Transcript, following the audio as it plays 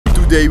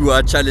Today we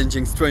are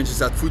challenging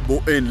strangers at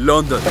football in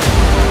London.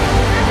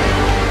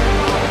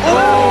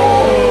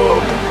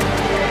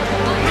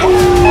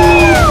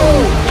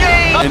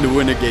 And the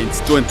winner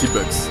gains 20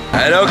 bucks.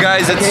 Hello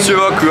guys, it's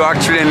Chivok. We are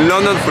actually in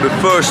London for the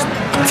first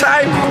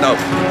time. No,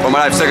 for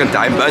my life second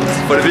time, but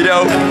for the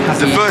video, it's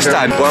the first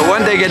time. Well,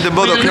 when they get the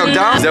bottle knocked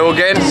down, they will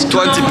gain 20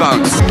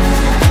 pounds.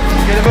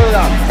 Get the bottle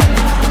down.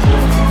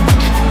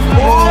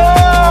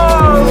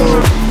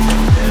 Whoa!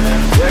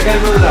 Yeah, get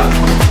the bottle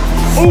down.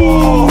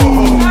 Oh!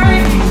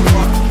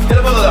 Get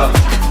the bottle down.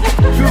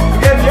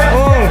 Again, yeah.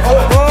 Oh!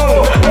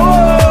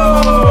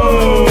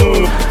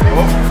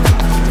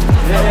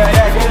 Yeah,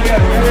 get it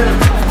again, get it.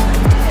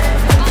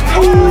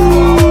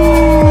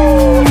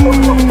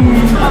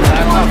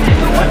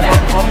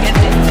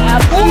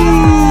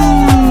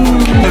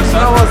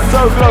 That was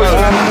so close.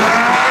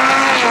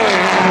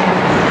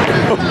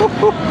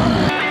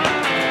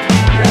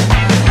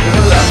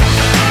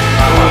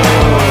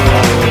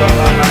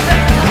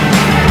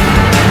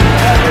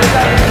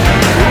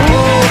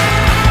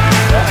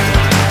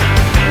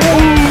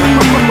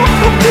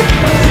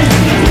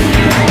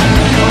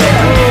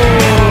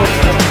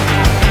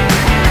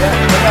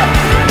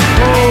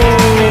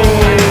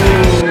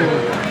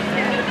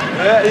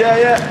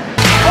 Yeah.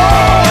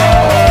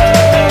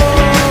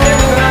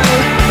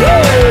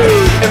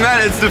 Hey man,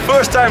 it's the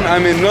first time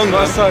I'm in London. I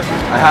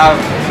have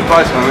a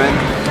surprise, my man.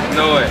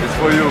 No way. It's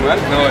for you, man.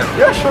 No way.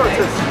 Yeah, sure it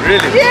is.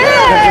 Really?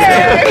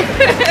 Yeah!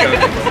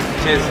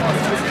 Cheers.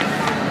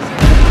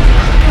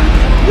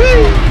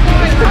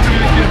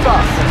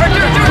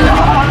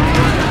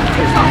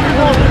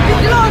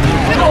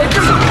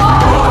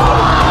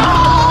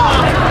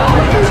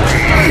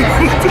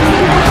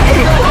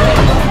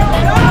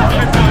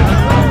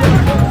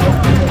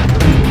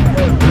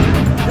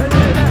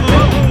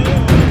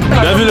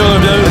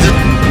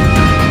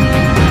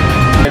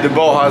 The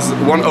ball has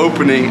one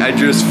opening, I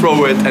just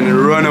throw it and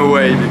run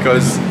away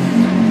because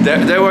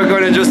they were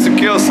gonna just to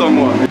kill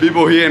someone.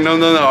 People here in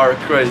London are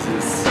crazy.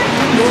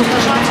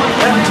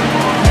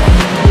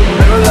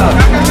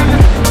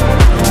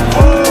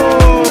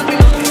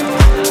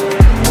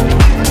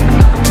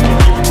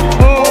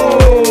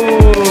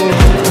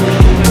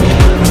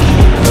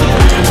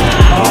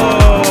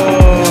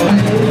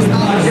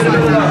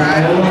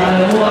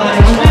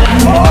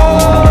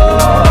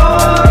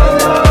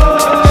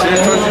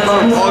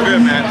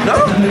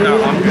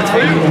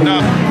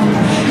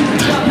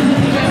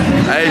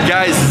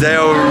 They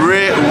are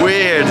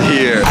weird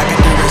here. I got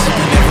the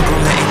recipe, never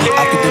gon' let it.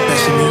 I put the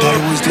best in me. Thought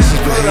it was this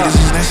is but haters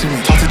is next to me.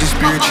 Talk to the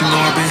spirit, you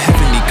know I've been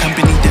heavenly.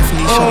 Company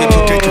definitely show your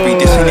trajectory.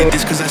 This ain't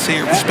this cause I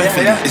say it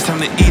respectfully. It's time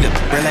to eat up,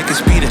 right like a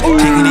speeder.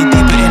 Taking it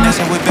deeper and that's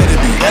how it better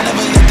be. I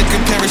never let the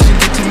comparison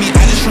get to me.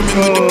 I just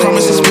remember the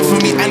promises meant for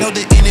me. I know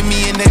the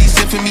enemy and that he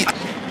sent for me.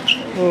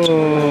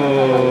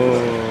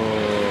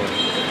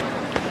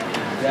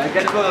 Yeah,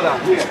 get the ball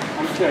down. Here,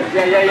 I'm sure.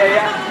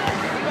 Yeah.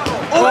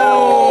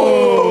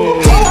 Oh!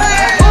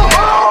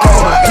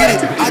 Get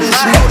it, I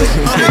just know this.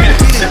 I'ma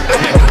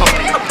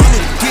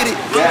get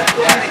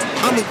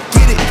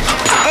it.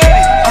 Hey,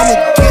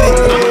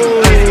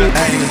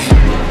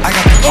 I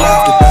got the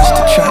drive, the best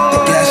to track,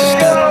 the gas is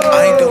stuck. I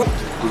ain't doing.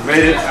 We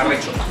made it.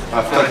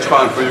 I've touched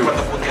pound for you.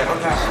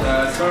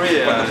 Sorry,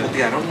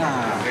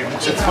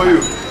 it's for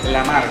you.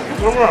 La marca.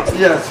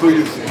 Yeah, it's for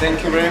you.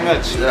 Thank you very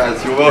much. Yes,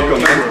 you're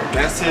welcome, man.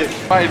 Merci.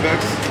 5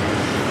 bucks.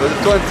 But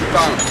 20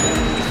 pounds.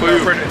 It's for you.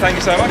 Thank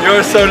you so much.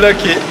 You're so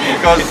lucky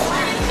because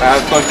I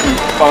have 20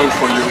 pounds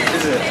for you.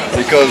 Is it?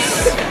 Because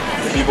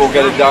people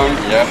get it down.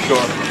 Yeah,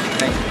 sure.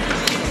 Thank you.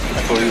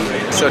 For you.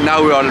 So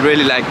now we are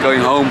really like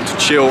going home to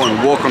chill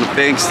and walk on the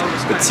things.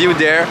 But see you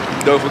there.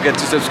 Don't forget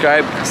to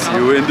subscribe. See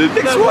you in the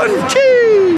next one. Cheers!